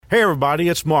Hey everybody,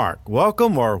 it's Mark.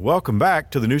 Welcome back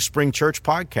to the New Spring Church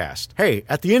Podcast. Hey,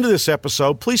 at the end of this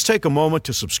episode, please take a moment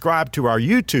to subscribe to our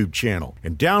YouTube channel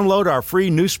and download our free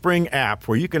New Spring app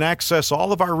where you can access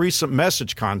all of our recent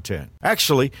message content.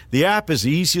 Actually, the app is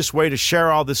the easiest way to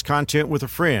share all this content with a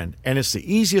friend, and it's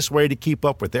the easiest way to keep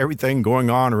up with everything going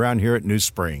on around here at New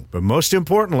Spring. But most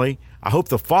importantly, I hope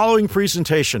the following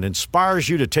presentation inspires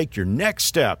you to take your next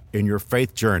step in your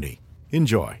faith journey.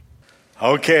 Enjoy.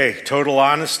 Okay, total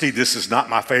honesty, this is not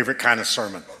my favorite kind of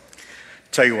sermon.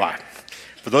 Tell you why.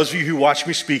 For those of you who watch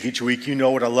me speak each week, you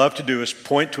know what I love to do is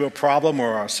point to a problem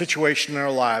or a situation in our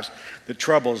lives that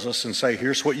troubles us and say,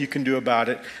 here's what you can do about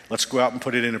it. Let's go out and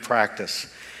put it into practice.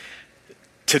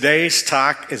 Today's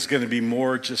talk is going to be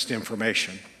more just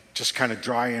information, just kind of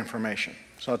dry information.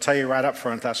 So I'll tell you right up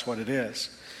front, that's what it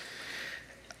is.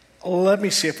 Let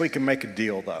me see if we can make a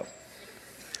deal, though.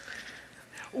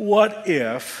 What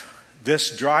if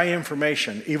this dry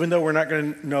information, even though we're not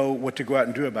going to know what to go out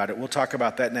and do about it, we'll talk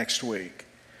about that next week.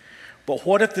 But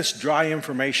what if this dry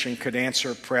information could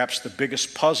answer perhaps the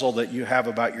biggest puzzle that you have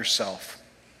about yourself?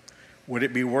 Would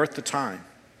it be worth the time?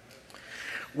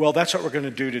 Well, that's what we're going to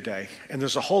do today. And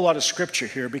there's a whole lot of scripture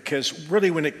here because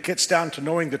really when it gets down to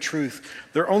knowing the truth,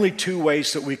 there are only two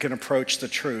ways that we can approach the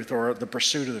truth or the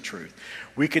pursuit of the truth.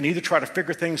 We can either try to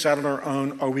figure things out on our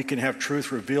own or we can have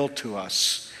truth revealed to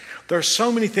us. There are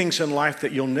so many things in life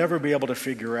that you'll never be able to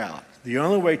figure out. The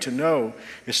only way to know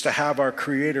is to have our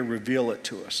Creator reveal it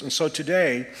to us. And so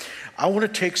today, I want to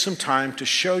take some time to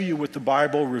show you what the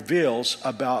Bible reveals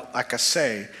about, like I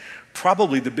say,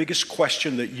 probably the biggest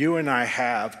question that you and I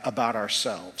have about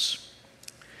ourselves.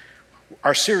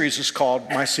 Our series is called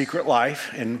My Secret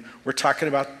Life, and we're talking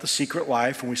about the secret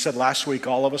life. And we said last week,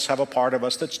 all of us have a part of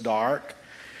us that's dark.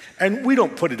 And we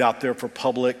don't put it out there for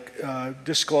public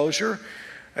disclosure.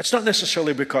 It's not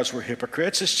necessarily because we're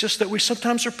hypocrites. It's just that we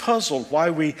sometimes are puzzled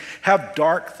why we have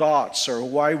dark thoughts or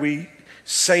why we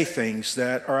say things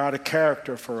that are out of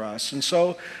character for us. And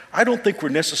so I don't think we're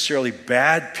necessarily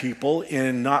bad people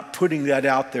in not putting that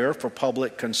out there for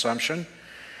public consumption.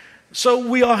 So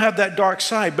we all have that dark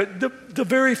side. But the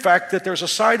very fact that there's a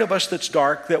side of us that's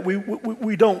dark that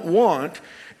we don't want,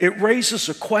 it raises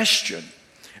a question.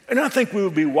 And I think we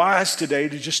would be wise today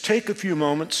to just take a few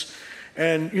moments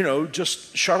and,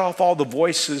 just shut off all the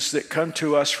voices that come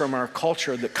to us from our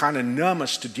culture that kind of numb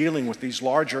us to dealing with these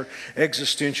larger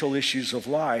existential issues of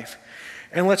life.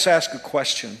 And let's ask a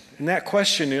question. And that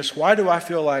question is, why do I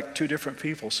feel like two different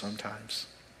people sometimes?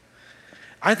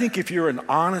 I think if you're an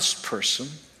honest person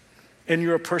and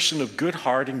you're a person of good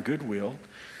heart and goodwill,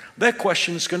 that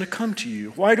question is going to come to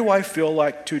you. Why do I feel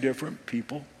like two different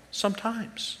people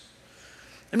sometimes?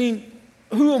 I mean,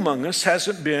 who among us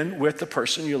hasn't been with the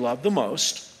person you love the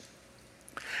most,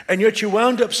 and yet you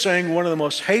wound up saying one of the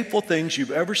most hateful things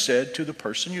you've ever said to the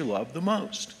person you love the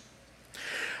most?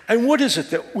 And what is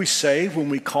it that we say when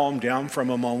we calm down from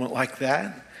a moment like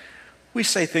that? We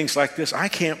say things like this: I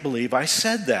can't believe I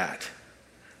said that.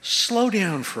 Slow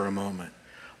down for a moment.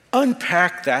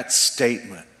 Unpack that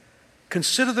statement.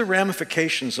 Consider the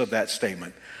ramifications of that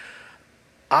statement.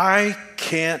 I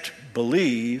can't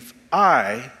believe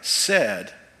I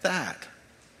said that.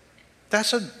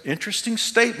 That's an interesting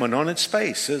statement on its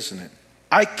face, isn't it?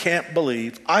 I can't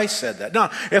believe I said that.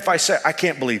 Now, if I say, I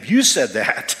can't believe you said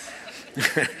that,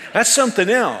 that's something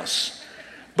else.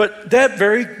 But that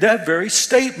very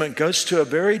statement goes to a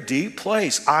very deep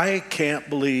place. I can't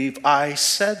believe I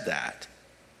said that.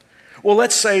 Well,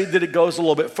 let's say that it goes a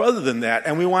little bit further than that,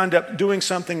 and we wind up doing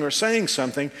something or saying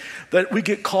something that we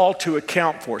get called to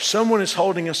account for. Someone is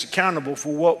holding us accountable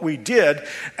for what we did,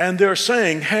 and they're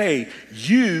saying, hey,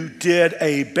 you did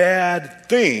a bad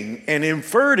thing. And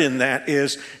inferred in that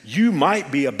is you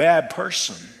might be a bad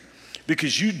person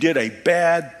because you did a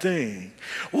bad thing.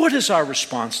 What is our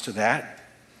response to that?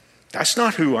 That's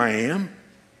not who I am.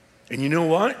 And you know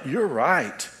what? You're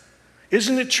right.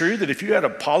 Isn't it true that if you had a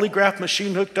polygraph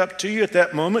machine hooked up to you at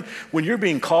that moment, when you're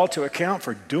being called to account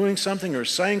for doing something or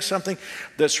saying something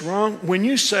that's wrong, when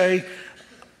you say,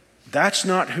 that's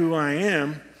not who I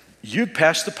am, you'd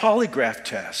pass the polygraph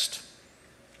test.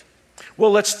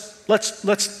 Well, let's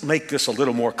make this a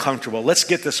little more comfortable. Let's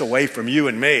get this away from you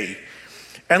and me.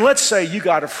 And let's say you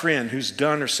got a friend who's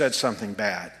done or said something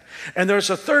bad. And there's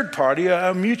a third party,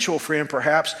 a mutual friend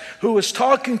perhaps, who is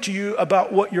talking to you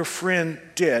about what your friend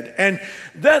did. And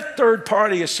that third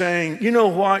party is saying, you know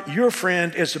what, your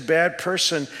friend is a bad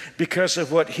person because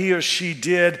of what he or she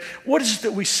did. What is it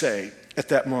that we say at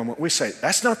that moment? We say,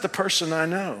 that's not the person I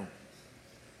know.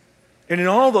 And in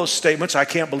all those statements, I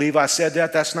can't believe I said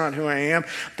that, that's not who I am,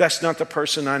 that's not the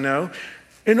person I know.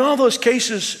 In all those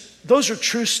cases, those are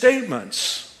true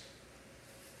statements.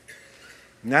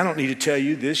 And I don't need to tell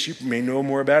you this, you may know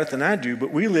more about it than I do,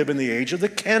 but we live in the age of the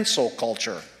cancel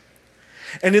culture.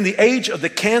 And in the age of the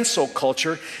cancel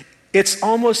culture, it's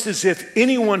almost as if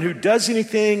anyone who does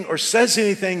anything or says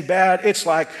anything bad, it's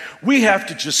like we have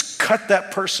to just cut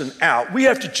that person out. We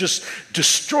have to just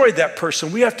destroy that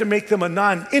person. We have to make them a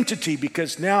non-entity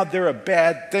because now they're a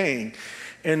bad thing.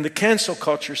 And the cancel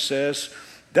culture says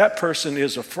that person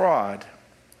is a fraud.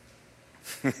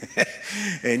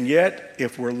 And yet,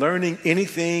 if we're learning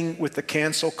anything with the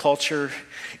cancel culture,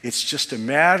 it's just a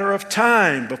matter of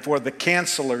time before the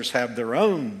cancelers have their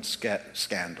own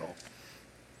scandal.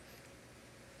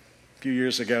 A few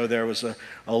years ago, there was a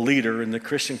leader in the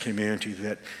Christian community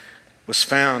that was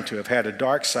found to have had a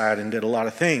dark side and did a lot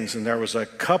of things. And there was a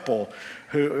couple,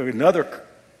 another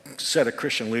set of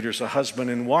Christian leaders, a husband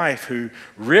and wife, who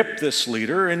ripped this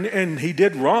leader, and he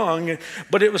did wrong.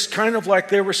 But it was kind of like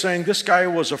they were saying this guy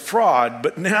was a fraud.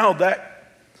 But now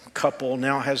that couple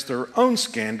now has their own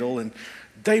scandal, and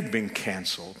they've been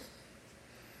canceled.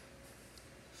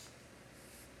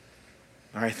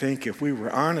 I think if we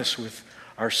were honest with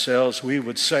ourselves, we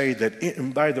would say that,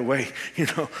 and by the way,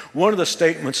 one of the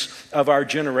statements of our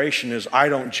generation is, I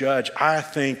don't judge. I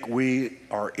think we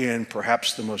are in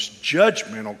perhaps the most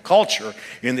judgmental culture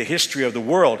in the history of the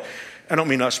world. I don't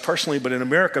mean us personally, but in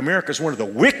America, America is one of the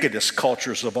wickedest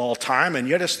cultures of all time, and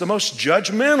yet it's the most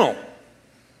judgmental.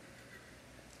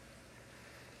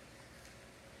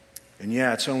 And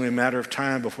yeah, it's only a matter of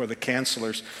time before the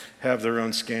cancelers have their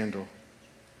own scandal.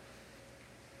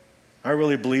 I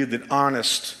really believe that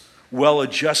honest,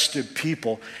 well-adjusted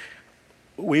people,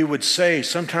 we would say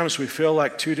sometimes we feel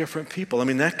like two different people. I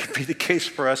mean, that could be the case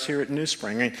for us here at New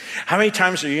Spring. I mean, how many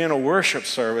times are you in a worship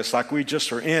service like we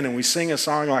just were in, and we sing a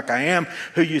song like I Am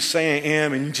Who You Say I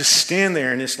Am, and you just stand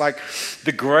there, and it's like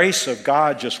the grace of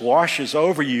God just washes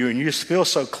over you, and you just feel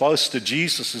so close to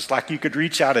Jesus. It's like you could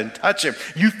reach out and touch him.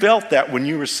 You felt that when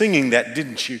you were singing that,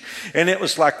 didn't you? And it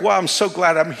was like, wow, I'm so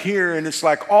glad I'm here. And it's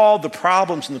like all the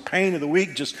problems and the pain of the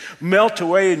week just melt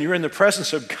away, and you're in the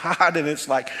presence of God, and it's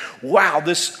like, wow,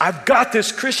 I've got this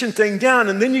Christian thing down.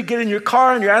 And then you get in your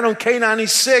car and you're out on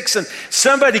K96 and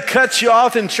somebody cuts you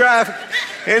off in traffic.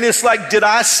 And it's like, did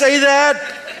I say that?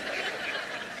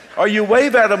 Or you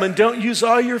wave at them and don't use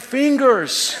all your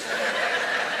fingers.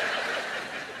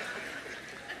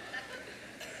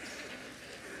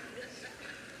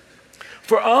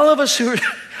 For all of us who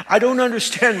I don't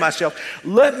understand myself,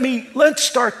 let's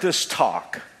start this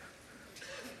talk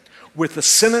with a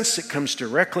sentence that comes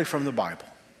directly from the Bible.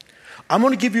 I'm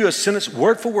going to give you a sentence,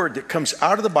 word for word, that comes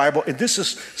out of the Bible, and this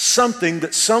is something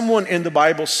that someone in the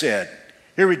Bible said.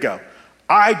 Here we go.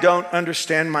 I don't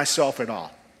understand myself at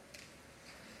all.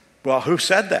 Well, who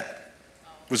said that?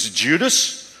 Was it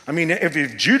Judas? I mean,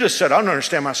 if Judas said, I don't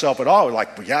understand myself at all, we're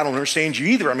like, well, yeah, I don't understand you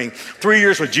either. I mean, 3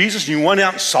 years with Jesus, and you went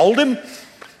out and sold him?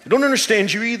 I don't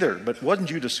understand you either. But it wasn't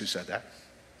Judas who said that.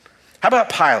 How about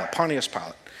Pilate, Pontius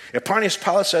Pilate? If Pontius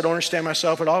Pilate said, I don't understand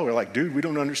myself at all, we're like, dude, we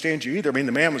don't understand you either. I mean,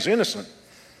 the man was innocent.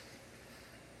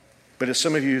 But as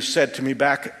some of you said to me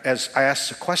back as I asked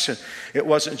the question, it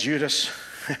wasn't Judas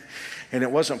and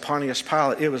it wasn't Pontius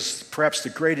Pilate. It was perhaps the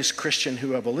greatest Christian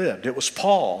who ever lived. It was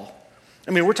Paul.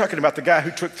 I mean, we're talking about the guy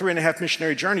who took 3.5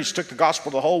 missionary journeys, took the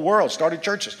gospel to the whole world, started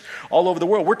churches all over the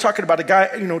world. We're talking about a guy,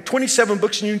 27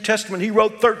 books in the New Testament. He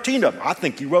wrote 13 of them. I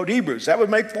think he wrote Hebrews. That would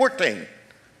make 14.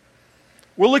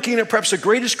 We're looking at perhaps the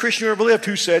greatest Christian who ever lived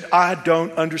who said, I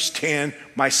don't understand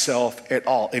myself at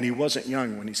all. And he wasn't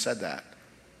young when he said that.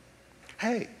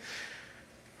 Hey,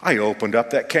 I opened up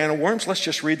that can of worms. Let's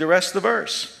just read the rest of the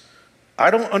verse. I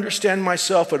don't understand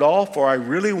myself at all, for I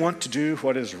really want to do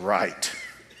what is right,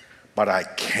 but I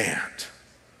can't.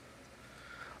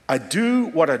 I do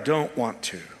what I don't want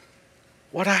to,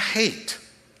 what I hate.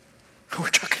 We're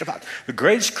talking about the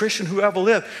greatest Christian who ever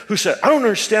lived, who said, I don't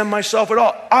understand myself at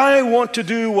all. I want to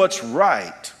do what's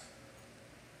right.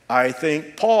 I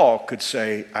think Paul could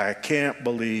say, I can't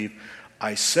believe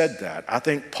I said that. I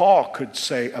think Paul could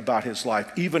say about his life,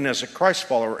 even as a Christ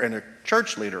follower and a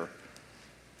church leader,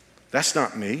 that's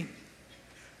not me.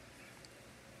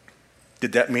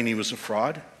 Did that mean he was a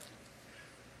fraud?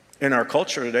 In our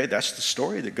culture today, that's the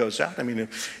story that goes out. I mean,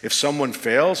 if someone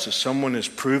fails, if someone is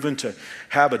proven to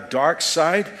have a dark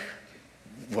side,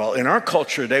 well, in our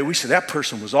culture today, we say that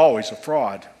person was always a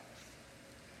fraud.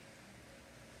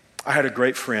 I had a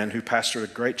great friend who pastored a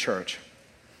great church.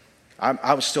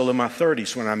 I was still in my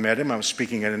 30s when I met him. I was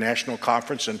speaking at a national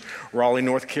conference in Raleigh,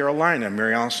 North Carolina.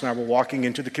 Mary Alice and I were walking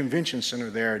into the convention center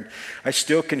there, and I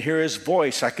still can hear his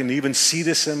voice. I can even see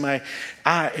this in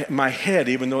my head,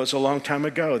 even though it's a long time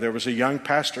ago. There was a young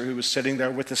pastor who was sitting there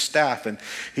with his staff, and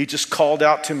he just called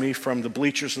out to me from the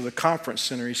bleachers of the conference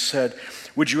center. He said,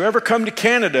 "Would you ever come to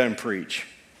Canada and preach?"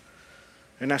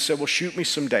 And I said, "Well, shoot me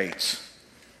some dates."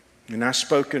 And I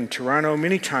spoke in Toronto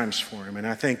many times for him, and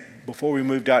I think before we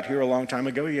moved out here a long time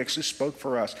ago, he actually spoke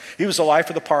for us. He was the life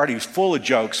of the party. He was full of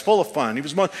jokes, full of fun. He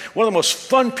was one of the most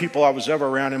fun people I was ever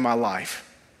around in my life.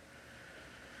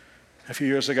 A few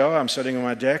years ago, I'm sitting on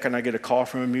my deck, and I get a call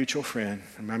from a mutual friend.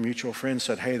 And my mutual friend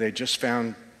said, "Hey, they just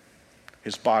found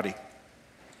his body."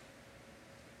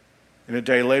 And a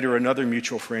day later, another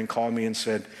mutual friend called me and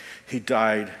said he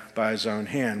died by his own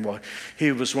hand. Well,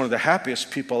 he was one of the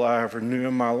happiest people I ever knew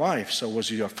in my life. So was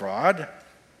he a fraud?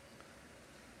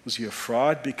 Was he a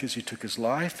fraud because he took his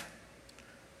life?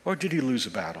 Or did he lose a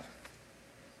battle?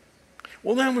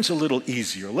 Well, that one's a little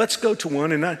easier. Let's go to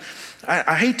one, and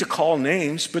I hate to call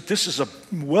names, but this is a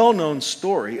well-known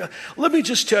story. Let me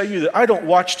just tell you that I don't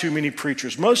watch too many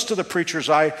preachers. Most of the preachers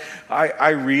I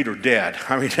read are dead.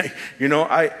 I mean,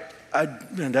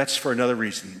 and that's for another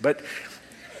reason. But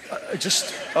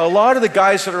just a lot of the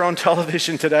guys that are on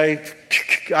television today,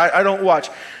 I don't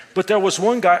watch. But there was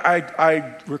one guy,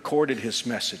 I recorded his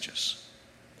messages.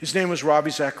 His name was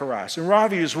Ravi Zacharias. And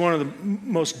Ravi is one of the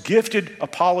most gifted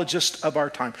apologists of our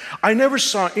time. I never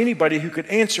saw anybody who could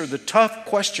answer the tough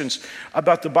questions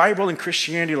about the Bible and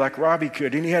Christianity like Ravi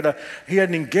could. And he had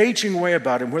an engaging way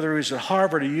about him, whether he was at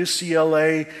Harvard or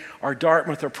UCLA or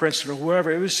Dartmouth or Princeton or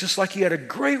wherever. It was just like he had a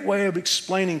great way of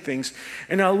explaining things.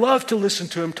 And I loved to listen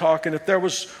to him talk. And if there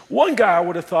was one guy I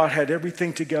would have thought had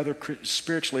everything together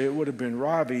spiritually, it would have been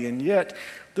Ravi. And yet,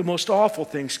 the most awful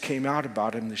things came out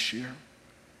about him this year.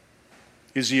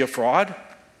 Is he a fraud?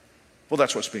 Well,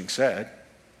 that's what's being said.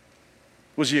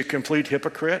 Was he a complete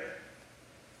hypocrite?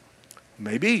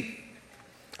 Maybe.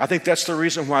 I think that's the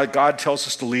reason why God tells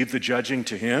us to leave the judging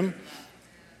to him.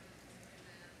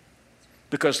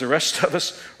 Because the rest of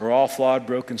us are all flawed,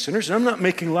 broken sinners. And I'm not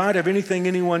making light of anything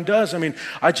anyone does. I mean,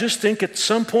 I just think at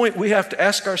some point we have to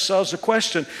ask ourselves a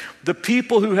question. The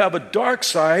people who have a dark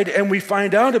side and we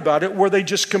find out about it, were they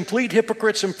just complete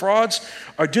hypocrites and frauds,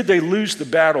 or did they lose the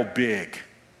battle big?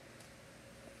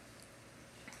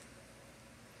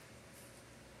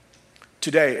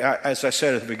 Today, as I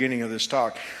said at the beginning of this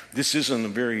talk, this isn't a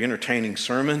very entertaining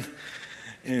sermon,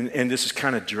 and this is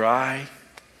kind of dry.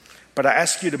 But I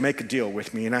asked you to make a deal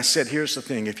with me, and I said, here's the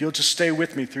thing. If you'll just stay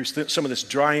with me through some of this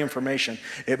dry information,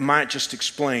 it might just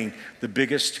explain the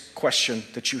biggest question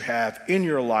that you have in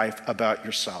your life about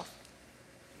yourself.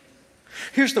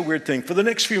 Here's the weird thing. For the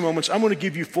next few moments, I'm going to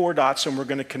give you 4 dots, and we're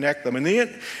going to connect them. And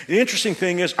the interesting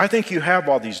thing is, I think you have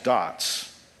all these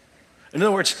dots. In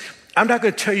other words, I'm not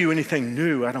going to tell you anything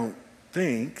new, I don't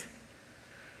think.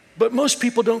 But most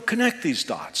people don't connect these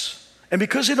dots. And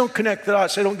because they don't connect the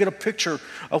dots, they don't get a picture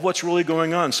of what's really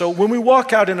going on. So when we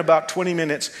walk out in about 20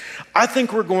 minutes, I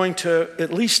think we're going to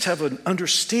at least have an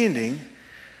understanding,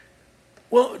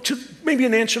 well, to maybe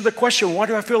an answer to the question, why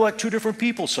do I feel like 2 different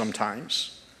people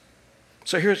sometimes?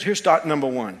 So here's dot number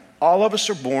 1. All of us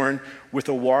are born with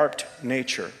a warped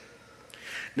nature.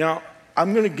 Now,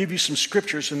 I'm going to give you some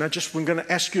scriptures, and I'm going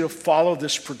to ask you to follow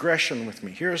this progression with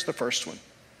me. Here's the first one.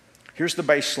 Here's the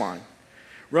baseline.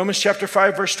 Romans chapter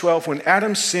 5, verse 12, when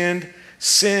Adam sinned,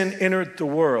 sin entered the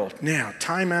world. Now,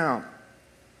 time out.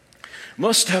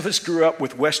 Most of us grew up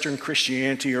with Western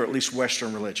Christianity, or at least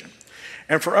Western religion.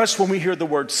 And for us, when we hear the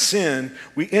word sin,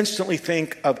 we instantly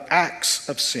think of acts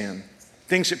of sin,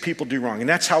 things that people do wrong. And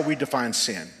that's how we define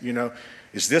sin. You know,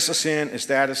 is this a sin? Is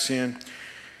that a sin?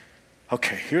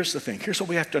 Okay, here's the thing. Here's what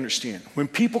we have to understand. When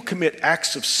people commit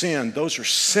acts of sin, those are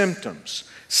symptoms.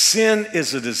 Sin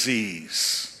is a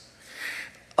disease.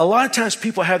 A lot of times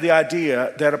people have the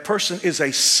idea that a person is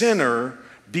a sinner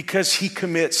because he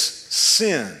commits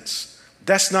sins.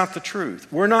 That's not the truth.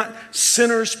 We're not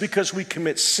sinners because we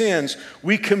commit sins.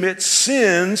 We commit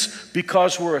sins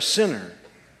because we're a sinner.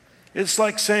 It's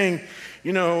like saying,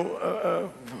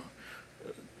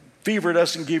 fever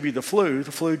doesn't give you the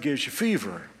flu gives you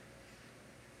fever.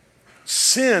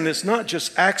 Sin is not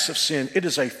just acts of sin. It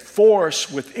is a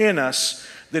force within us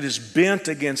that is bent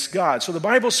against God. So the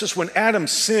Bible says when Adam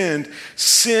sinned,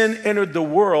 sin entered the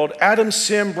world. Adam's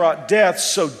sin brought death,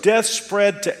 so death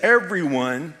spread to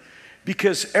everyone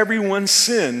because everyone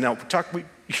sinned. Now,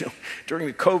 during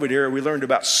the COVID era, we learned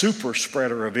about super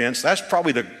spreader events. That's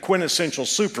probably the quintessential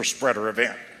super spreader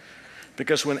event.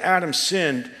 Because when Adam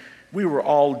sinned, we were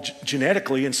all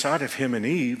genetically inside of him and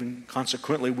Eve, and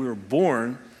consequently we were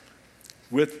born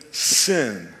with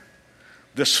sin.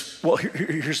 Let's look at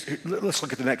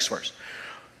the next verse.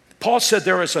 Paul said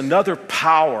there is another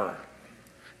power.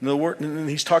 In other words, and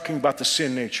he's talking about the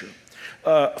sin nature.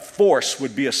 Force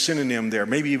would be a synonym there,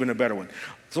 maybe even a better one.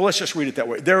 So let's just read it that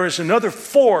way. There is another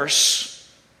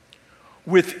force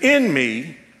within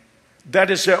me that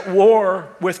is at war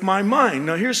with my mind.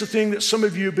 Now here's the thing that some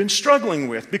of you have been struggling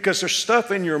with, because there's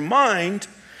stuff in your mind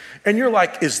and you're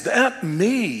like, is that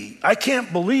me? I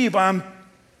can't believe I'm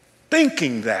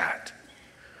thinking that.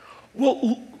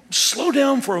 Well, slow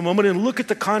down for a moment and look at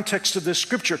the context of this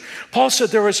scripture. Paul said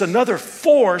there is another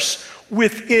force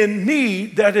within me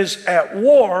that is at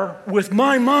war with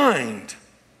my mind.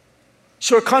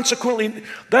 So consequently,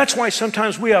 that's why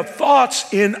sometimes we have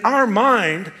thoughts in our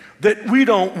mind that we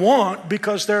don't want,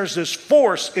 because there's this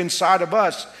force inside of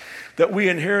us that we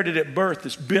inherited at birth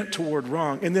that's bent toward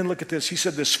wrong. And then look at this. He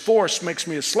said, this force makes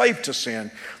me a slave to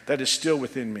sin that is still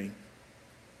within me.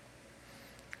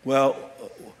 Well,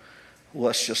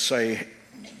 let's just say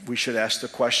we should ask the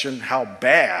question, how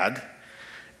bad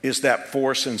is that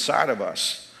force inside of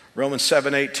us? Romans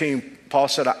 7:18, Paul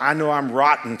said, I know I'm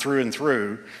rotten through and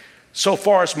through, so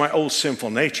far as my old sinful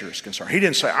nature is concerned. He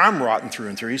didn't say I'm rotten through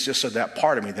and through. He just said that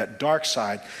part of me, that dark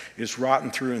side, is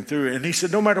rotten through and through. And he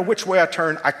said, no matter which way I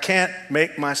turn, I can't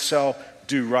make myself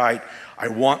do right. I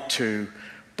want to,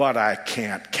 but I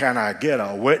can't. Can I get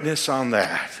a witness on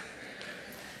that?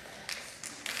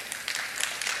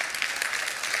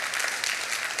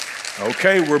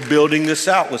 Okay, we're building this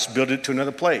out. Let's build it to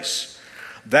another place.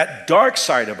 That dark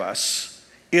side of us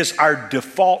is our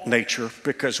default nature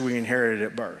because we inherited it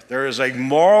at birth. There is a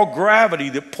moral gravity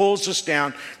that pulls us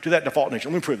down to that default nature.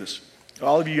 Let me prove this.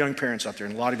 All of you young parents out there,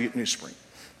 and a lot of you at New Spring,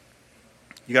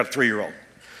 you got a 3-year-old.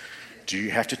 Do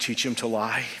you have to teach him to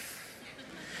lie?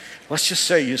 Let's just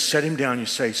say you set him down, you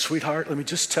say, sweetheart, let me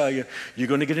just tell you, you're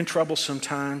going to get in trouble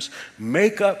sometimes.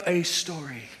 Make up a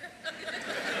story.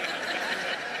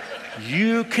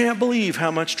 You can't believe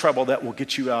how much trouble that will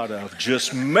get you out of.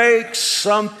 Just make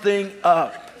something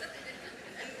up.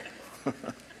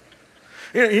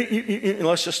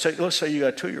 Let's say you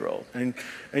got a 2-year-old and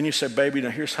you say, baby, now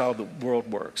here's how the world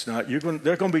works. Now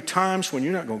there are going to be times when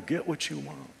you're not going to get what you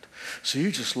want. So you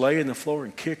just lay on the floor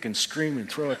and kick and scream and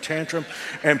throw a tantrum,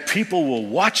 and people will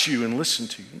watch you and listen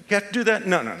to you. You have to do that?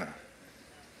 No.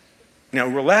 Now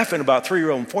we're laughing about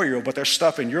 3-year-old and 4-year-old, but there's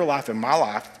stuff in your life and my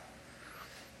life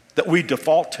that we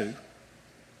default to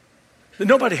that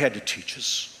nobody had to teach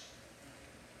us,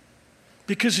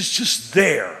 because it's just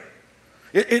there.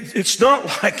 It's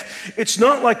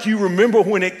not like you remember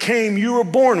when it came. You were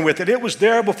born with it. It was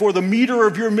there before the meter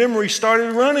of your memory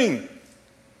started running.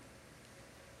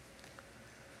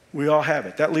 We all have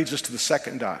it. That leads us to the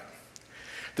second dot.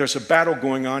 There's a battle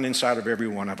going on inside of every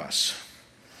one of us.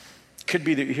 It could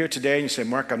be that you're here today and you say,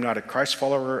 Mark, I'm not a Christ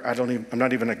follower. I'm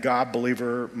not even a God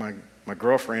believer. My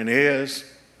girlfriend is,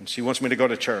 and she wants me to go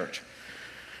to church.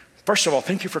 First of all,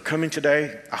 thank you for coming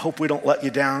today. I hope we don't let you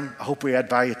down. I hope we add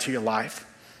value to your life.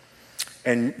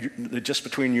 And just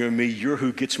between you and me, you're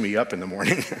who gets me up in the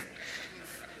morning.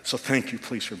 So thank you,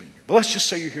 please, for being here. But let's just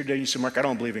say you're here today and you say, Mark, I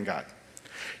don't believe in God.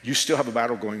 You still have a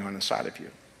battle going on inside of you.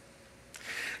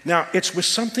 Now, it's with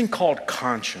something called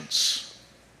conscience.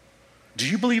 Do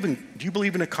you believe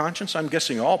in a conscience? I'm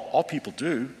guessing all people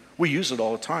do. We use it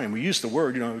all the time. We use the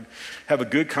word, have a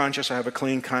good conscience. I have a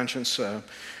clean conscience. Let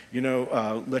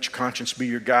your conscience be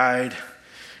your guide.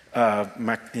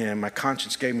 My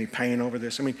conscience gave me pain over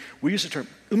this. I mean, we use the term.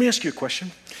 Let me ask you a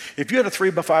question. If you had a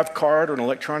 3x5 card or an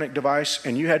electronic device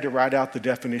and you had to write out the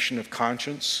definition of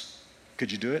conscience,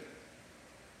 could you do it?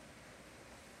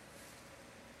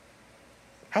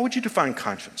 How would you define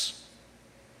conscience?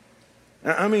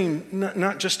 I mean,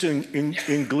 not just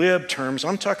in glib terms.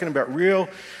 I'm talking about real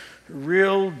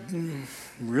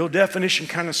definition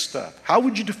kind of stuff. How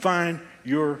would you define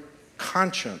your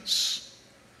conscience?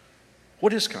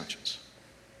 What is conscience?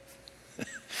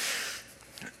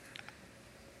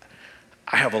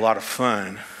 I have a lot of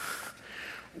fun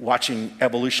watching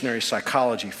evolutionary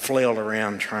psychology flail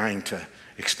around trying to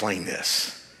explain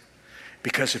this.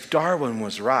 Because if Darwin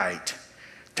was right,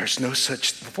 there's no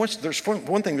such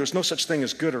thing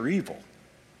as good or evil.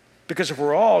 Because if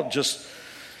we're all just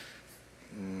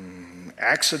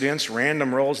accidents,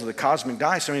 random rolls of the cosmic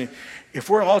dice, I mean, if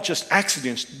we're all just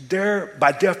accidents, there,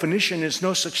 by definition, is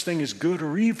no such thing as good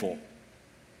or evil.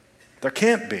 There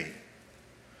can't be.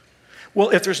 Well,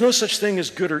 if there's no such thing as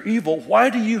good or evil, why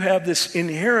do you have this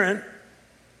inherent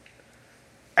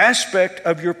aspect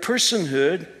of your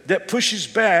personhood that pushes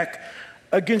back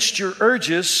against your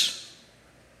urges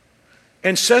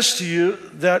and says to you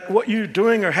that what you're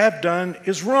doing or have done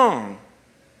is wrong.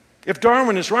 If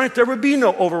Darwin is right, there would be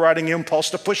no overriding impulse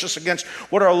to push us against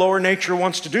what our lower nature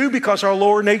wants to do, because our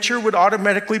lower nature would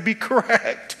automatically be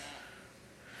correct.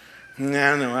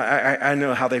 I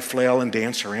know how they flail and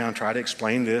dance around, try to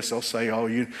explain this. They'll say,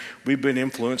 we've been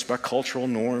influenced by cultural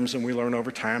norms, and we learn over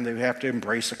time that we have to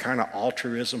embrace a kind of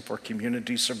altruism for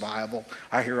community survival.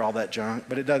 I hear all that junk,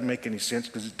 but it doesn't make any sense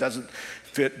because it doesn't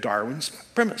fit Darwin's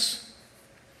premise.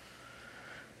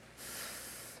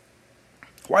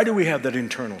 Why do we have that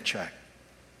internal check?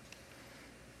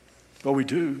 Well, we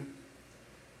do.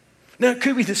 Now, it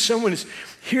could be that someone is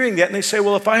hearing that and they say,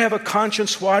 well, if I have a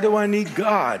conscience, why do I need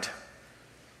God?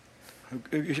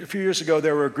 A few years ago,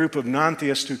 there were a group of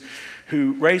non-theists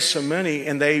who raised some money,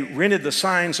 and they rented the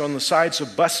signs on the sides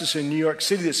of buses in New York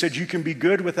City that said, you can be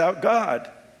good without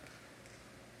God.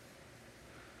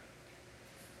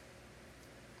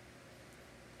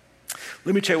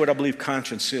 Let me tell you what I believe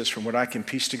conscience is from what I can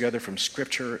piece together from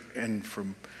Scripture and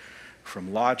from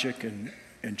logic and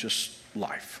just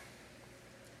life.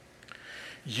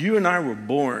 You and I were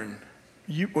born,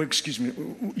 you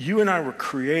and I were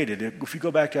created, if you go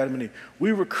back to Adam and Eve,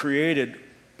 we were created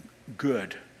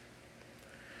good.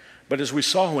 But as we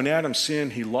saw when Adam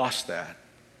sinned, he lost that.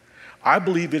 I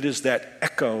believe it is that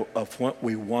echo of what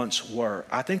we once were.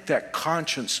 I think that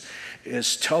conscience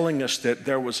is telling us that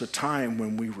there was a time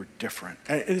when we were different.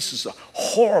 And this is a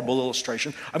horrible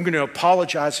illustration. I'm going to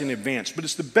apologize in advance, but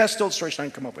it's the best illustration I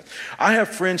can come up with. I have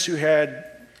friends who had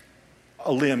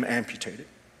a limb amputated,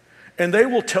 and they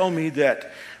will tell me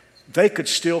that they could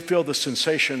still feel the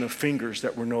sensation of fingers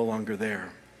that were no longer there.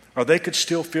 Or they could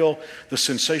still feel the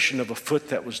sensation of a foot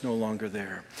that was no longer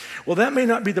there. Well, that may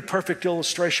not be the perfect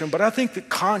illustration, but I think that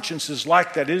conscience is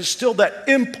like that. It is still that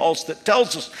impulse that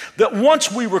tells us that once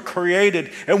we were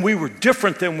created and we were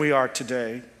different than we are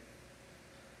today.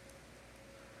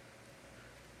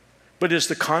 But is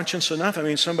the conscience enough? I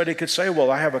mean, somebody could say,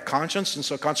 well, I have a conscience, and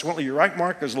so consequently, you're right,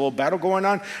 Mark, there's a little battle going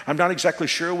on. I'm not exactly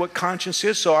sure what conscience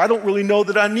is, so I don't really know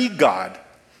that I need God.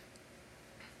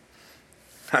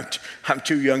 I'm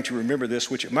too young to remember this,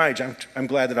 which at my age, I'm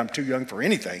glad that I'm too young for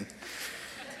anything.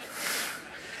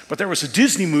 But there was a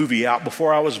Disney movie out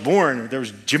before I was born. There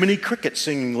was Jiminy Cricket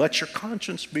singing, "Let your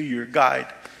conscience be your guide."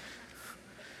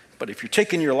 But if you're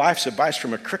taking your life's advice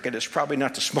from a cricket, it's probably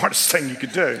not the smartest thing you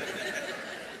could do.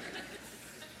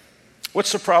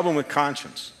 What's the problem with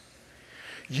conscience?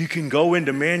 You can go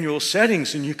into manual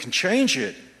settings and you can change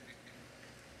it.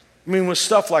 I mean, with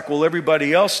stuff like, well,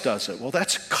 everybody else does it. Well,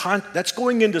 that's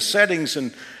going into settings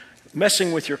and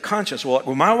messing with your conscience. Well,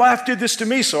 my wife did this to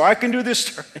me, so I can do this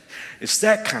to her. It's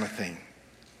that kind of thing.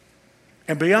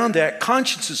 And beyond that,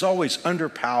 conscience is always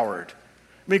underpowered. I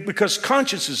mean, because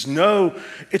conscience is no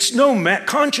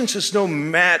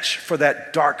match for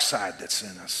that dark side that's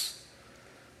in us.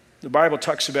 The Bible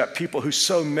talks about people who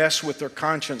so mess with their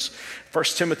conscience.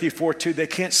 1 Timothy 4:2, they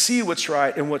can't see what's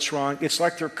right and what's wrong. It's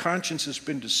like their conscience has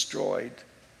been destroyed.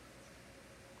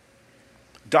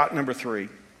 Dot number 3.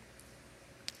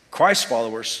 Christ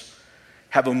followers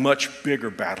have a much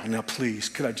bigger battle. Now, please,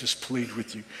 could I just plead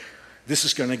with you? This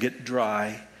is going to get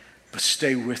dry, but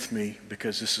stay with me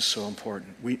because this is so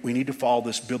important. We need to follow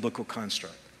this biblical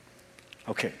construct.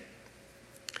 Okay.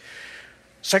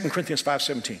 2 Corinthians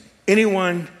 5:17.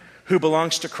 Anyone who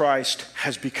belongs to Christ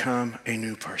has become a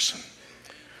new person.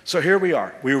 So here we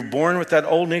are. We were born with that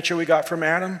old nature we got from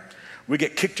Adam. We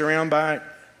get kicked around by it.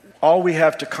 All we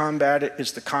have to combat it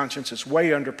is the conscience. It's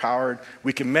way underpowered.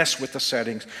 We can mess with the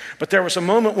settings. But there was a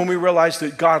moment when we realized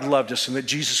that God loved us and that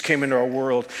Jesus came into our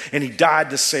world and he died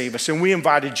to save us. And we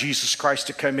invited Jesus Christ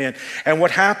to come in. And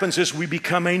what happens is we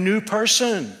become a new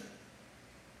person.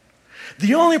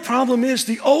 The only problem is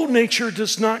the old nature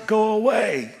does not go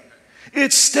away.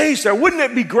 It stays there. Wouldn't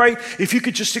it be great if you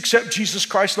could just accept Jesus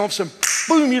Christ and all of a sudden,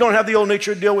 boom, you don't have the old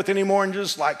nature to deal with anymore and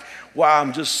just like, wow,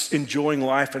 I'm just enjoying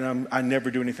life and I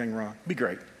never do anything wrong. It'd be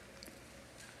great.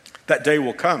 That day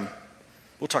will come.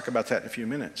 We'll talk about that in a few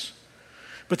minutes.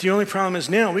 But the only problem is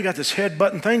now we got this head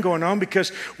button thing going on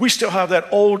because we still have that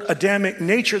old Adamic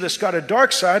nature that's got a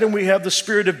dark side and we have the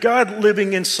Spirit of God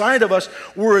living inside of us.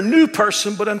 We're a new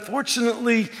person, but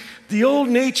unfortunately, the old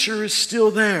nature is still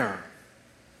there.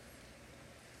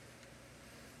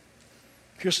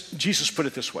 Jesus put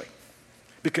it this way,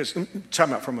 because,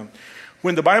 time out for a moment.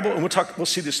 When the Bible, and we'll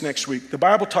see this next week, the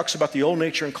Bible talks about the old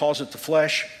nature and calls it the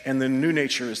flesh, and the new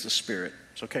nature is the spirit.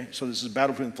 Okay? So this is a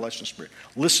battle between flesh and spirit.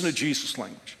 Listen to Jesus'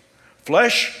 language.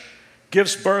 Flesh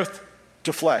gives birth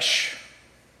to flesh.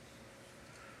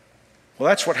 Well,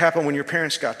 that's what happened when your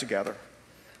parents got together.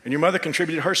 And your mother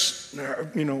contributed her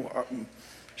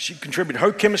She contributed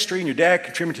her chemistry, and your dad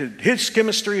contributed his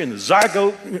chemistry, and the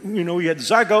zygote, you had the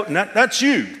zygote, and that's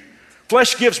you.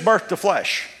 Flesh gives birth to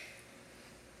flesh.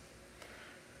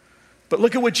 But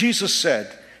look at what Jesus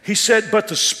said. He said, but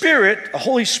the Spirit, the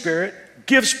Holy Spirit,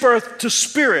 gives birth to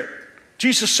spirit.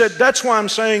 Jesus said, that's why I'm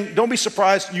saying, don't be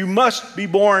surprised, you must be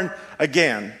born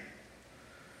again.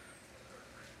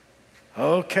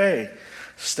 Okay,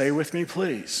 stay with me,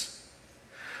 please.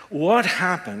 What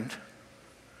happened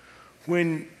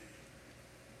when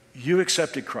you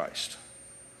accepted Christ?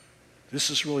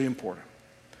 This is really important.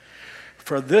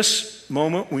 For this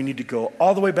moment, we need to go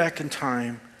all the way back in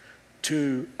time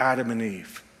to Adam and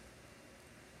Eve.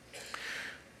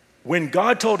 When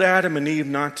God told Adam and Eve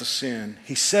not to sin,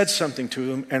 he said something to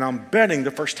them, and I'm betting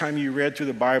the first time you read through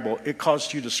the Bible, it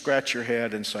caused you to scratch your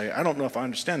head and say, I don't know if I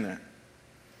understand that.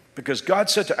 Because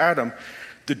God said to Adam,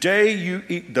 the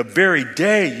very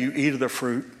day you eat of the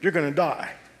fruit, you're going to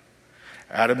die.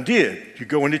 Adam did. You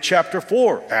go into chapter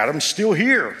 4, Adam's still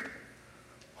here.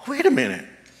 Wait a minute.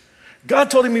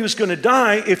 God told him he was going to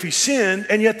die if he sinned,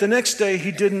 and yet the next day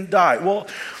he didn't die. Well,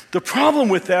 the problem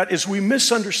with that is we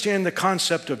misunderstand the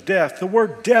concept of death. The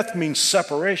word death means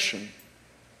separation.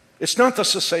 It's not the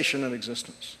cessation of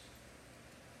existence.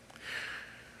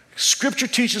 Scripture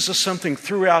teaches us something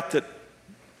throughout that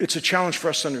it's a challenge for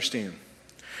us to understand.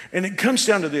 And it comes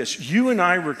down to this. You and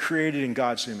I were created in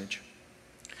God's image.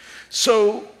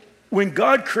 So when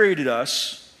God created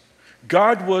us,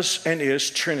 God was and is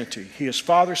Trinity. He is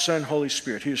Father, Son, Holy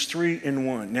Spirit. He is 3 in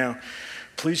 1. Now,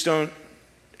 please don't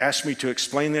ask me to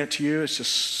explain that to you. It's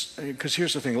just, because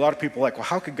here's the thing. A lot of people are like, well,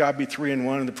 how could God be 3 in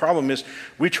 1? And the problem is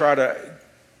we try to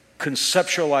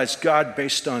conceptualize God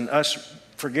based on us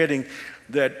forgetting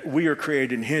that we are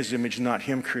created in His image, not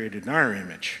Him created in our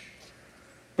image.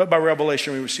 But by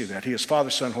revelation, we receive that. He is Father,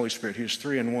 Son, Holy Spirit. He is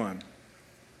 3 in 1.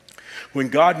 When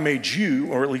God made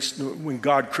you, or at least when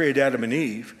God created Adam and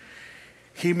Eve,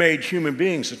 He made human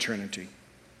beings a Trinity.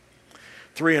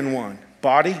 3 in 1.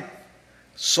 Body,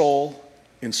 soul,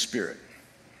 and spirit.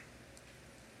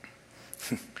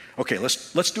 Okay,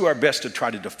 let's do our best to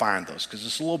try to define those because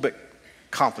it's a little bit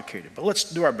complicated, but let's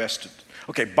do our best to.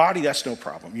 Okay, body, that's no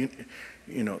problem.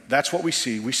 You know, that's what we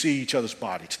see. We see each other's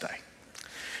body today.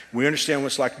 We understand what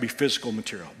it's like to be physical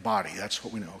material. Body, that's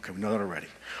what we know. Okay, we know that already.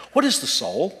 What is the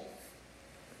soul?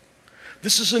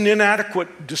 This is an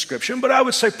inadequate description, but I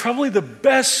would say probably the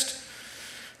best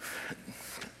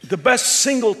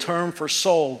single term for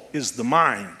soul is the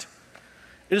mind.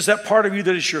 It is that part of you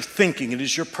that is your thinking. It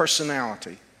is your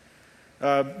personality.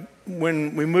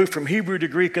 When we move from Hebrew to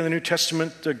Greek in the New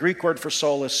Testament, the Greek word for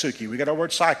soul is psyche. We got our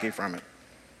word psyche from it.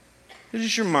 It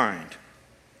is your mind.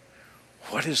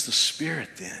 What is the spirit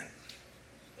then?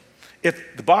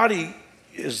 If the body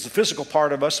is the physical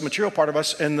part of us, the material part of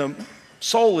us, and the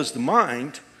soul is the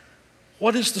mind,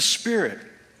 what is the spirit?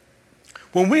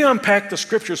 When we unpack the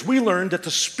scriptures, we learn that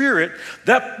the spirit,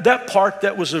 that part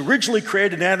that was originally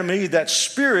created in Adam and Eve, that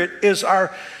spirit is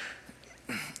our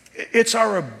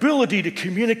ability to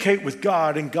communicate with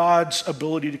God and God's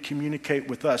ability to communicate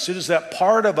with us. It is that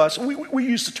part of us. We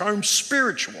use the term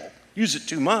spiritual, use it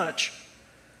too much.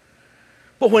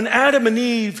 But when Adam and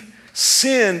Eve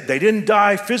sinned, they didn't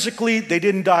die physically, they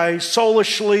didn't die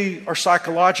soulishly or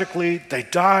psychologically, they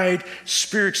died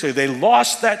spiritually. They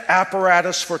lost that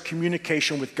apparatus for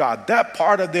communication with God. That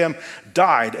part of them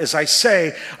died. As I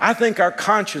say, I think our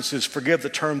consciences, forgive the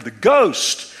term, the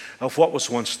ghost of what was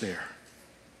once there.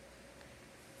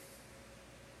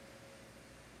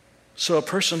 So a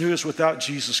person who is without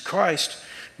Jesus Christ,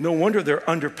 no wonder they're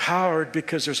underpowered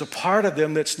because there's a part of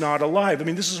them that's not alive. I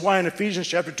mean, this is why in Ephesians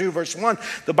chapter 2, verse 1,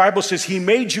 the Bible says, He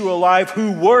made you alive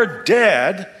who were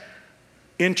dead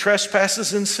in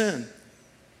trespasses and sin.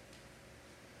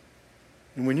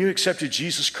 And when you accepted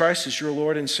Jesus Christ as your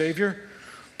Lord and Savior,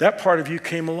 that part of you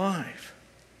came alive.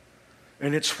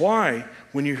 And it's why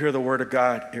when you hear the Word of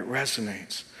God, it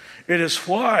resonates. It is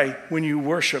why when you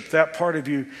worship, that part of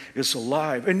you is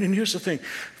alive. And here's the thing.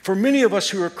 For many of us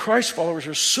who are Christ followers,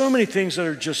 there's so many things that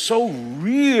are just so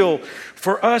real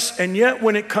for us. And yet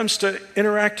when it comes to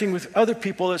interacting with other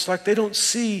people, it's like they don't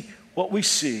see what we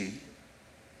see.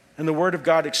 And the Word of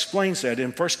God explains that.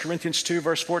 In 1 Corinthians 2,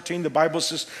 verse 14, the Bible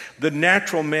says, the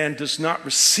natural man does not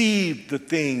receive the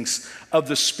things of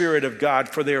the Spirit of God,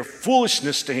 for they are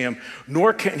foolishness to him,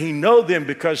 nor can he know them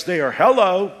because they are,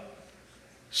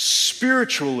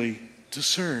 spiritually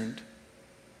discerned.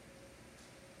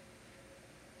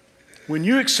 When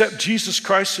you accept Jesus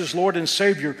Christ as Lord and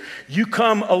Savior, you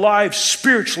come alive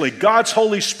spiritually. God's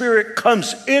Holy Spirit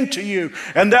comes into you,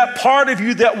 and that part of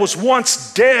you that was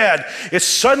once dead is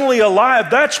suddenly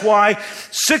alive. That's why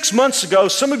 6 months ago,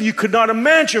 some of you could not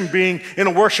imagine being in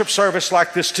a worship service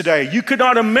like this today. You could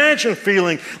not imagine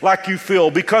feeling like you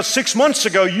feel because 6 months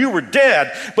ago you were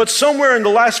dead, but somewhere in the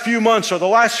last few months or the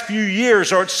last few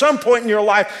years or at some point in your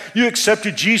life, you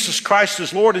accepted Jesus Christ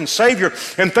as Lord and Savior,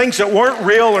 and things that weren't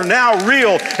real are now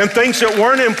real, and things that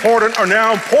weren't important are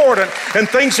now important, and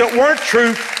things that weren't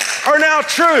true are now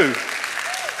true.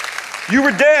 You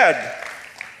were dead.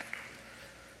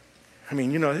 I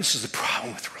mean, this is the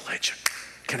problem with religion.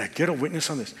 Can I get a witness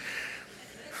on this?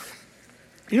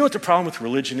 You know what the problem with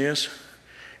religion is?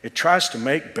 It tries to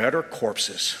make better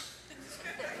corpses.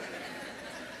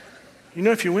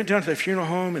 If you went down to the funeral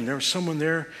home and there was someone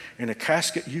there in a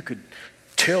casket, you could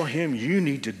tell him, you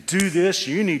need to do this,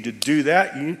 you need to do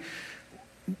that.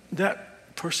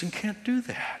 That person can't do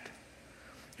that.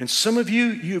 And some of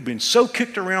you've been so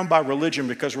kicked around by religion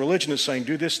because religion is saying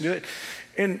do this and do it.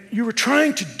 And you were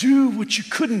trying to do what you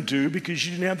couldn't do because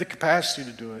you didn't have the capacity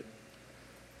to do it.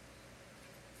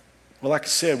 Well, like I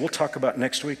said, we'll talk about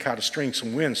next week how to string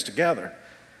some wins together.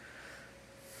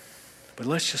 But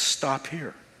let's just stop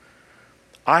here.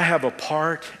 I have a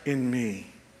part in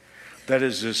me that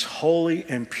is as holy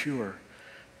and pure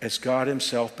as God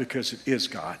himself because it is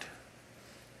God.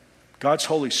 God's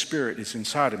Holy Spirit is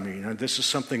inside of me. Now, this is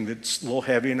something that's a little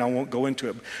heavy and I won't go into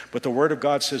it, but the Word of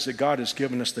God says that God has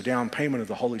given us the down payment of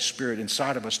the Holy Spirit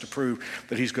inside of us to prove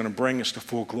that he's going to bring us to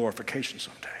full glorification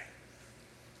someday.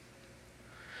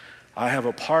 I have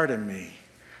a part in me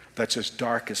that's as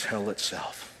dark as hell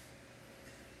itself.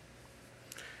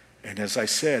 And as I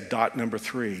said, dot number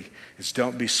 3 is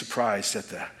don't be surprised at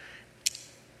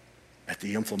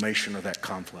the inflammation of that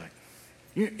conflict.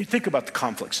 You think about the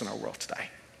conflicts in our world today.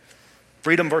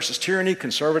 Freedom versus tyranny,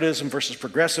 conservatism versus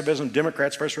progressivism,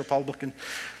 Democrats versus Republicans,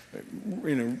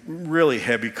 really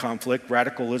heavy conflict,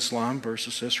 radical Islam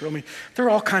versus Israel. I mean, there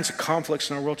are all kinds of conflicts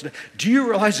in our world today. Do you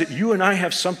realize that you and I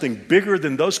have something bigger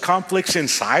than those conflicts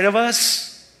inside of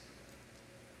us?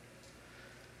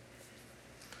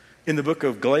 In the book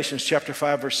of Galatians chapter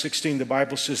 5, verse 16, the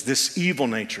Bible says this evil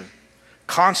nature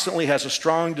constantly has a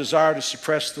strong desire to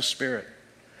suppress the spirit.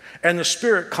 And the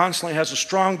spirit constantly has a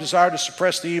strong desire to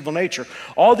suppress the evil nature.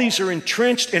 All these are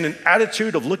entrenched in an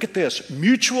attitude of, look at this,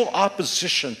 mutual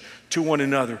opposition to one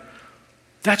another.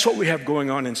 That's what we have going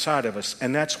on inside of us.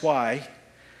 And that's why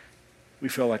we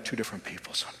feel like two different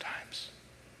people sometimes.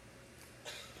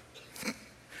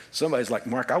 Somebody's like,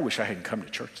 Mark, I wish I hadn't come to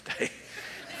church today.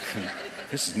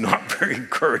 This is not very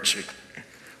encouraging.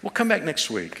 We'll come back next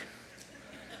week.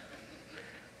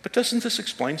 But doesn't this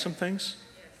explain some things?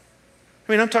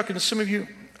 I mean, I'm talking to some of you.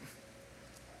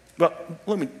 Well,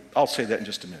 I'll say that in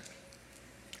just a minute.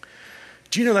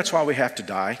 Do you know that's why we have to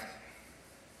die?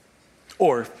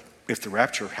 Or if the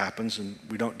rapture happens and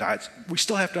we don't die, we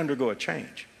still have to undergo a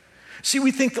change. See,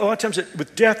 we think a lot of times that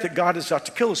with death that God is out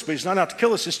to kill us, but he's not out to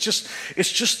kill us. It's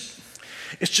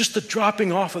just the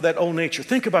dropping off of that old nature.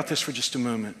 Think about this for just a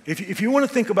moment. If you want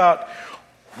to think about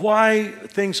why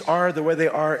things are the way they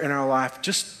are in our life,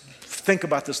 just think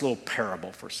about this little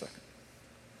parable for a second.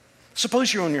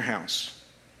 Suppose you own your house,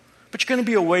 but you're going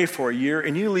to be away for a year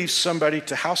and you leave somebody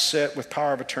to house sit with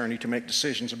power of attorney to make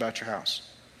decisions about your house.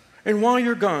 And while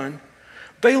you're gone,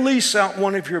 they lease out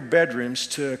one of your bedrooms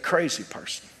to a crazy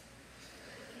person.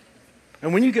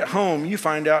 And when you get home, you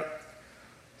find out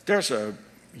there's a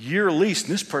year lease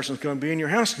and this person's going to be in your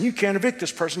house and you can't evict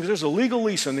this person because there's a legal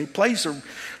lease, and he plays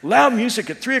loud music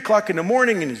at 3 o'clock in the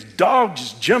morning and his dog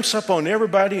just jumps up on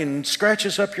everybody and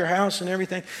scratches up your house and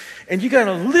everything, and you got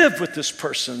to live with this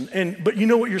person. But you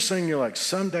know what you're saying? You're like,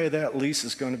 someday that lease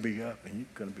is going to be up and you're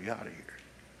going to be out of here.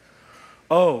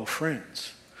 Oh,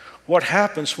 friends, what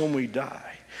happens when we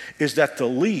die is that the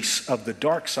lease of the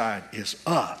dark side is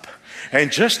up, and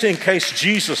just in case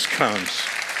Jesus comes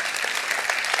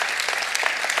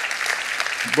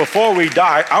before we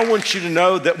die, I want you to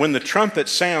know that when the trumpet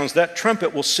sounds, that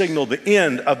trumpet will signal the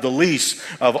end of the lease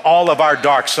of all of our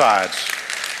dark sides.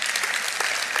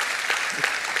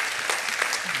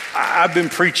 I've been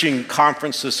preaching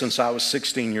conferences since I was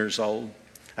 16 years old.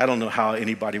 I don't know how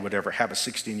anybody would ever have a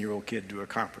 16-year-old kid do a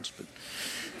conference, but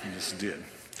he just did.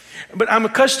 But I'm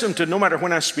accustomed to, no matter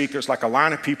when I speak, there's like a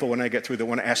line of people when I get through that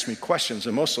want to ask me questions,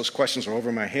 and most of those questions are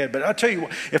over my head. But I'll tell you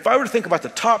what, if I were to think about the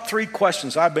top 3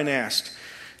 questions I've been asked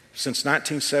since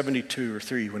 1972 or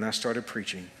 3 when I started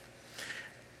preaching,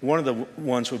 one of the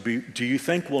ones would be, do you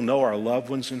think we'll know our loved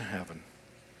ones in heaven?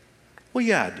 Well,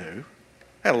 yeah, I do.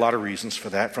 I had a lot of reasons for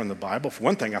that from the Bible. For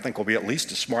one thing, I think we'll be at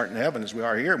least as smart in heaven as we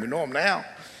are here, and we know them now.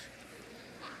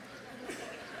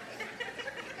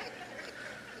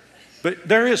 But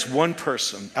there is one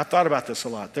person, I've thought about this a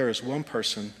lot, there is one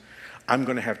person I'm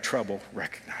going to have trouble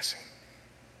recognizing.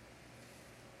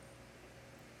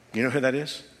 You know who that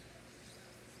is?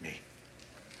 Me.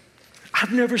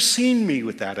 I've never seen me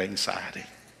without anxiety.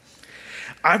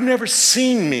 I've never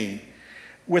seen me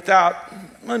without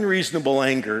unreasonable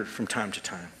anger from time to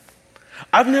time.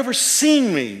 I've never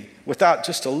seen me without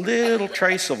just a little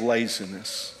trace of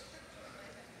laziness.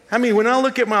 I mean, when I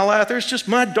look at my life, there's just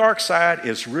my dark side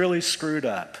is really screwed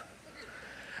up.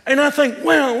 And I think,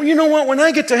 well, you know what? When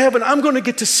I get to heaven, I'm going to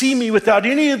get to see me without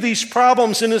any of these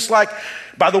problems. And it's like,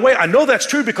 by the way, I know that's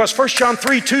true because 1 John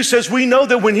 3:2 says, we know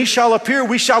that when he shall appear,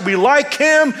 we shall be like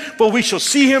him, but we shall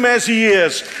see him as he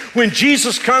is. When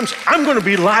Jesus comes, I'm going to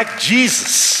be like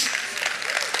Jesus.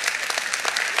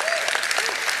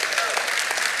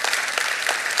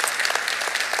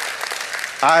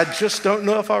 I just don't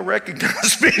know if I'll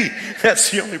recognize me. That's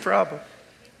the only problem.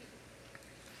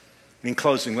 In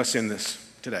closing, let's end this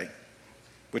today,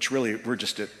 which really we're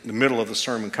just at the middle of the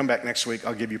sermon. Come back next week.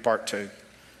 I'll give you part 2.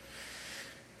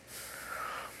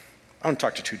 I want to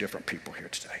talk to 2 different people here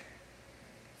today.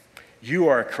 You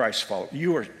are a Christ follower.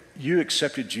 You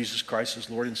accepted Jesus Christ as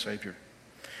Lord and Savior.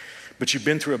 But you've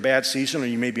been through a bad season, or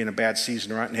you may be in a bad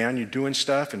season right now, and you're doing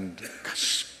stuff, and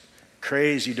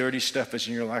crazy, dirty stuff is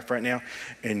in your life right now.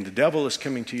 And the devil is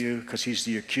coming to you because he's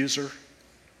the accuser.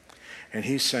 And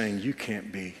he's saying, you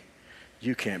can't be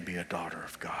a daughter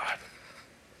of God.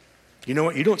 You know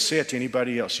what? You don't say it to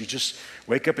anybody else. You just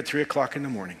wake up at 3 o'clock in the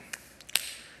morning.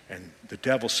 And the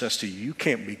devil says to you, you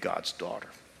can't be God's daughter.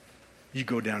 You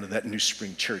go down to that New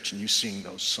Spring Church and you sing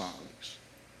those songs.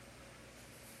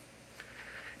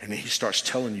 And then he starts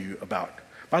telling you about,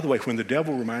 by the way, when the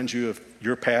devil reminds you of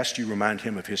your past, you remind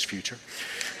him of his future.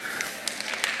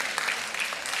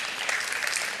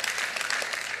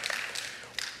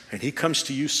 And he comes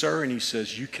to you, sir, and he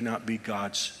says, you cannot be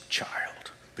God's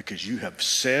child because you have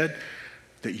said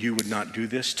that you would not do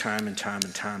this time and time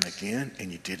and time again,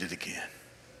 and you did it again.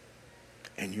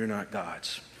 And you're not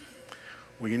God's.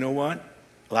 Well, you know what?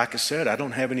 Like I said, I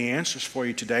don't have any answers for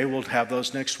you today. We'll have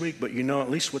those next week, but you know at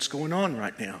least what's going on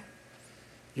right now.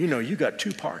 You know you got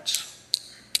 2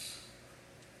 parts.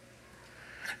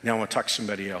 Now I want to talk to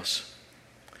somebody else.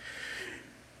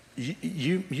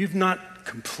 You've not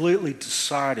completely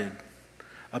decided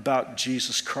about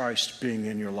Jesus Christ being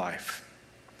in your life.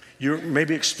 You're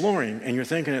maybe exploring and you're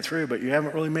thinking it through, but you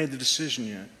haven't really made the decision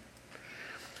yet.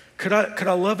 Could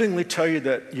I lovingly tell you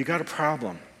that you got a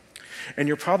problem, and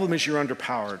your problem is you're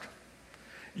underpowered.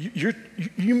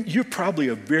 You're probably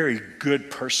a very good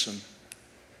person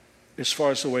as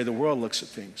far as the way the world looks at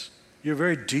things. You're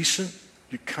very decent,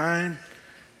 you're kind,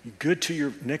 you're good to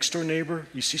your next door neighbor.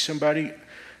 You see somebody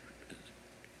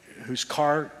whose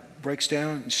car breaks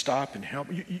down, you stop and help.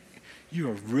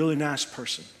 You're a really nice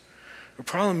person. The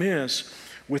problem is,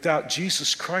 without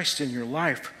Jesus Christ in your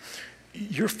life,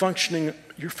 you're functioning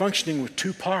with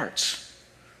 2 parts.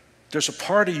 There's a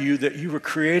part of you that you were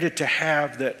created to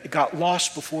have that got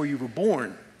lost before you were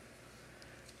born.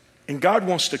 And God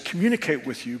wants to communicate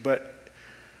with you, but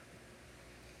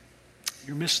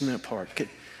you're missing that part. Okay.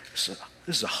 This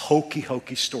is a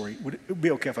hokey story. Would it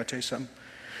be okay if I tell you something?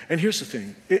 And here's the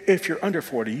thing. If you're under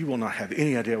 40, you will not have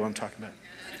any idea what I'm talking about.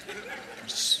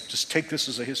 Just take this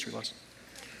as a history lesson.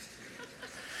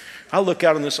 I look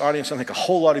out in this audience, I think a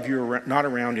whole lot of you are not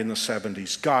around in the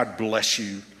 70s. God bless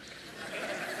you.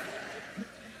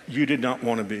 You did not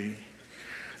want to be.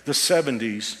 The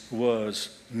 70s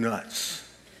was nuts.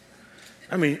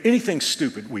 I mean, anything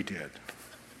stupid we did.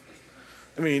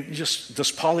 I mean, just,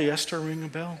 does polyester ring a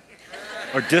bell?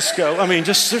 Or disco? I mean,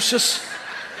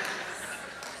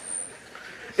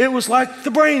 it was like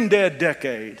the brain dead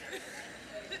decade.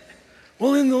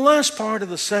 Well, in the last part of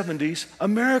the 70s,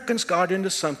 Americans got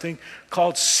into something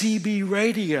called CB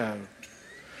radio.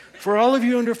 For all of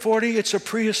you under 40, it's a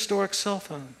prehistoric cell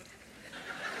phone.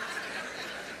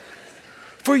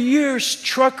 For years,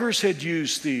 truckers had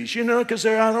used these, because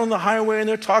they're out on the highway and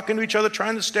they're talking to each other,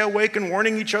 trying to stay awake and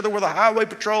warning each other where the highway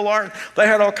patrol are. They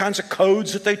had all kinds of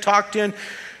codes that they talked in.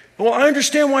 Well, I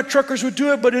understand why truckers would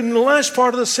do it, but in the last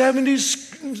part of the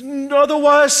 70s,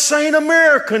 otherwise sane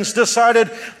Americans decided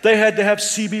they had to have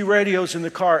CB radios in the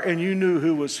car, and you knew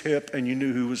who was hip and you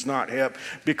knew who was not hip,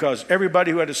 because everybody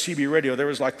who had a CB radio, there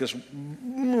was like this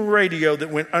radio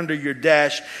that went under your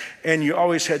dash, and you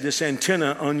always had this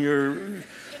antenna on your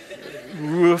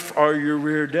roof or your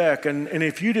rear deck, and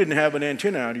if you didn't have an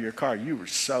antenna out of your car, you were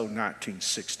so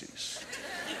 1960s.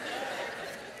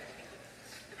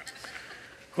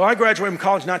 Well, I graduated from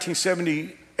college in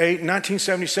 1978. In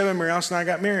 1977, Mary Alice and I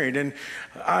got married, and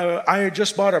I had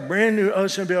just bought a brand new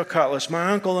Oldsmobile Cutlass.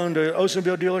 My uncle owned an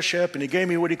Oldsmobile dealership, and he gave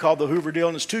me what he called the Hoover deal,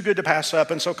 and it's too good to pass up.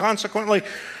 And so consequently,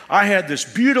 I had this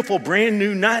beautiful brand new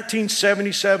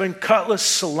 1977 Cutlass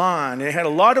Salon. It had a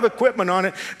lot of equipment on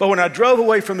it, but when I drove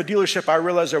away from the dealership, I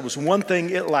realized there was one thing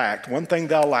it lacked, one thing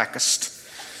thou lackest,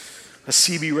 a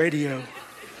CB radio.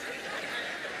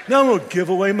 Now I'm going to give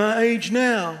away my age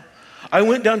now. I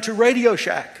went down to Radio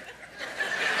Shack.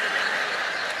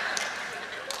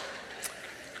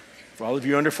 For all of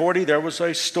you under 40, there was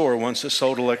a store once that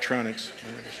sold electronics.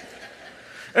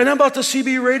 And I bought the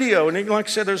CB radio, and like I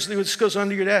said, this goes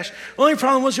under your dash. The only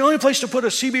problem was the only place to put a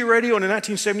CB radio in a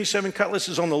 1977 Cutlass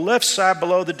is on the left side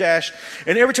below the dash,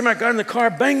 and every time I got in the car, I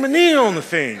banged my knee on the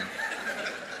thing.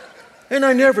 And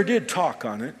I never did talk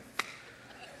on it,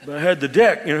 but I had the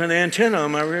deck, the antenna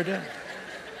on my rear deck.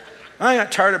 I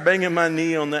got tired of banging my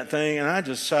knee on that thing, and I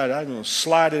decided I'm going to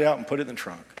slide it out and put it in the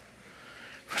trunk.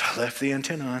 But I left the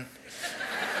antenna on.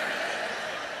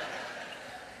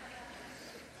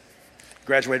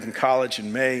 Graduated from college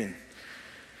in May and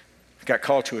got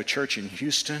called to a church in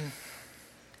Houston.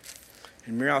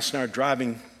 And Mary Alice and I are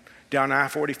driving down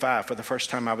I-45 for the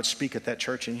first time I would speak at that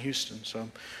church in Houston. So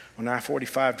on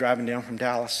I-45, driving down from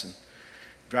Dallas and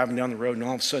driving down the road, and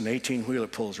all of a sudden, an 18-wheeler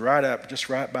pulls right up, just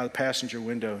right by the passenger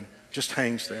window, and just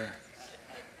hangs there.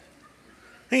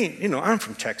 Hey, I'm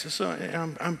from Texas. So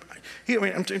I'm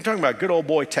talking about good old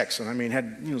boy Texan. I mean,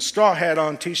 had straw hat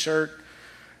on, T-shirt.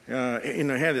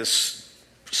 Had his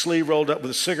sleeve rolled up with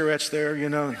the cigarettes there.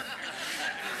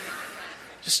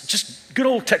 Just good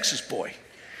old Texas boy.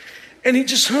 And he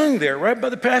just hung there right by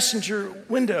the passenger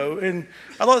window. And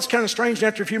I thought it was kind of strange. And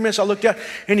after a few minutes, I looked out,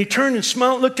 and he turned and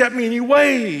smiled, looked at me, and he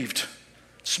waved.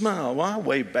 Smile. Well, I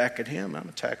waved back at him. I'm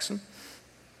a Texan.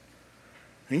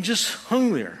 And he just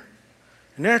hung there.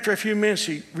 And after a few minutes,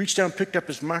 he reached down, picked up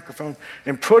his microphone,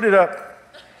 and put it up.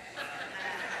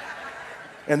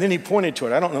 And then he pointed to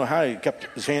it. I don't know how he kept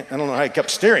his hand. I don't know how he kept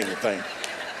steering the thing.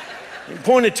 He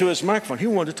pointed to his microphone. He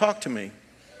wanted to talk to me.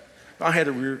 I had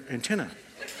a rear antenna.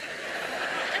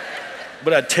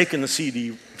 But I'd taken the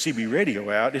CB radio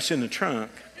out. It's in the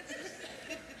trunk.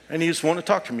 And he just wanted to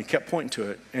talk to me. He kept pointing to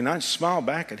it. And I smiled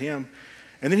back at him.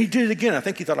 And then he did it again. I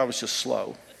think he thought I was just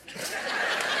slow.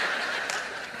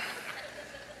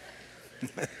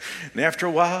 And after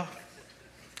a while,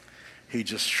 he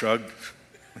just shrugged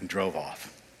and drove off.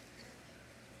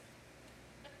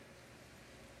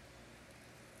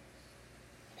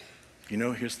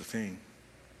 Here's the thing.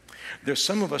 There's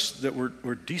some of us that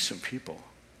we're decent people.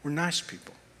 We're nice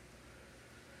people.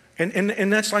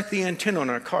 And that's like the antenna on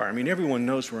our car. I mean, everyone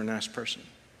knows we're a nice person.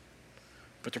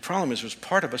 But the problem is there's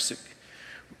part of us that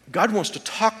God wants to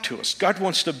talk to us. God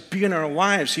wants to be in our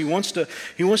lives. He wants to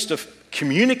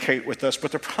communicate with us.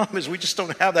 But the problem is we just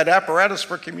don't have that apparatus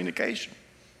for communication.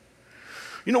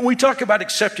 We talk about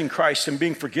accepting Christ and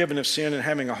being forgiven of sin and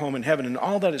having a home in heaven, and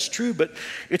all that is true, but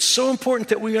it's so important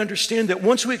that we understand that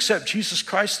once we accept Jesus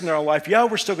Christ in our life,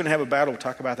 we're still going to have a battle. We'll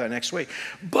talk about that next week.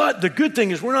 But the good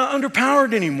thing is we're not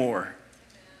underpowered anymore,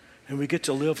 and we get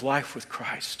to live life with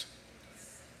Christ.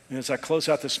 And as I close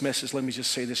out this message, let me just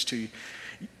say this to you.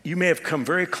 You may have come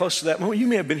very close to that moment. You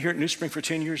may have been here at New Spring for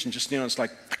 10 years, and just now it's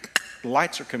like the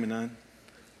lights are coming on.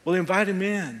 Well, invite him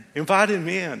in. Invite him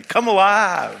in. Come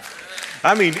alive.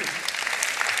 I mean,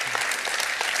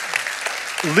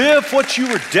 live what you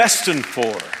were destined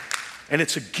for. And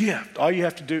it's a gift. All you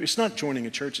have to do, it's not joining a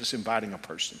church, it's inviting a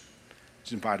person.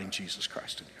 It's inviting Jesus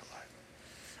Christ into your life.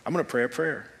 I'm going to pray a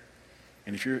prayer.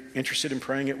 And if you're interested in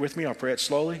praying it with me, I'll pray it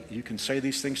slowly. You can say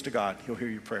these things to God. He'll hear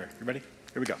your prayer. You ready?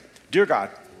 Here we go. Dear God,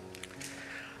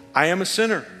 I am a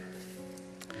sinner,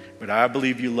 but I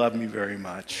believe you love me very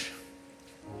much.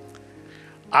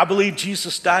 I believe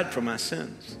Jesus died for my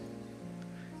sins.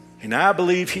 And I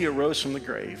believe he arose from the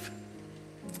grave.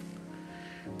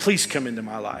 Please come into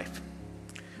my life.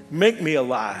 Make me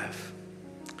alive.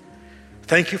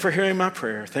 Thank you for hearing my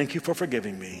prayer. Thank you for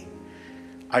forgiving me.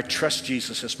 I trust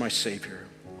Jesus as my Savior.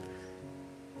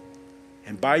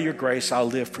 And by your grace, I'll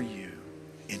live for you.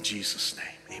 In Jesus'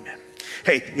 name, amen.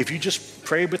 Hey, if you just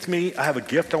prayed with me, I have a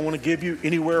gift I want to give you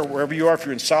anywhere, wherever you are. If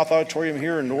you're in South Auditorium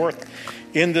here or North,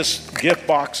 in this gift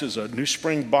box is a New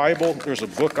Spring Bible. There's a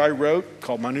book I wrote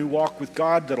called My New Walk with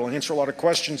God that'll answer a lot of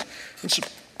questions and some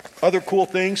other cool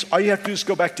things. All you have to do is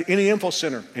go back to any info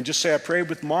center and just say, I prayed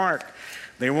with Mark.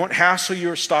 They won't hassle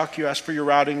you or stalk you, ask for your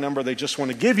routing number. They just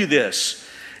want to give you this.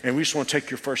 And we just want to take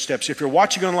your first steps. If you're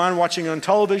watching online, watching on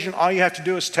television, all you have to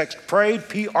do is text PRAYED,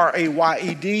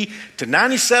 P-R-A-Y-E-D, to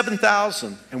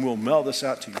 97,000, and we'll mail this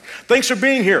out to you. Thanks for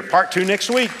being here. Part 2 next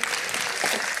week.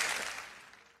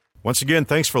 Once again,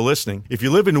 thanks for listening. If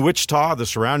you live in Wichita or the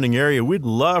surrounding area, we'd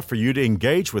love for you to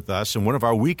engage with us in one of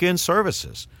our weekend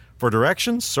services. For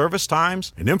directions, service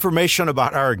times, and information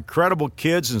about our incredible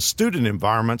kids and student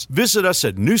environments, visit us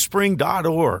at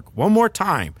newspring.org. One more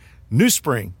time,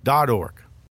 newspring.org.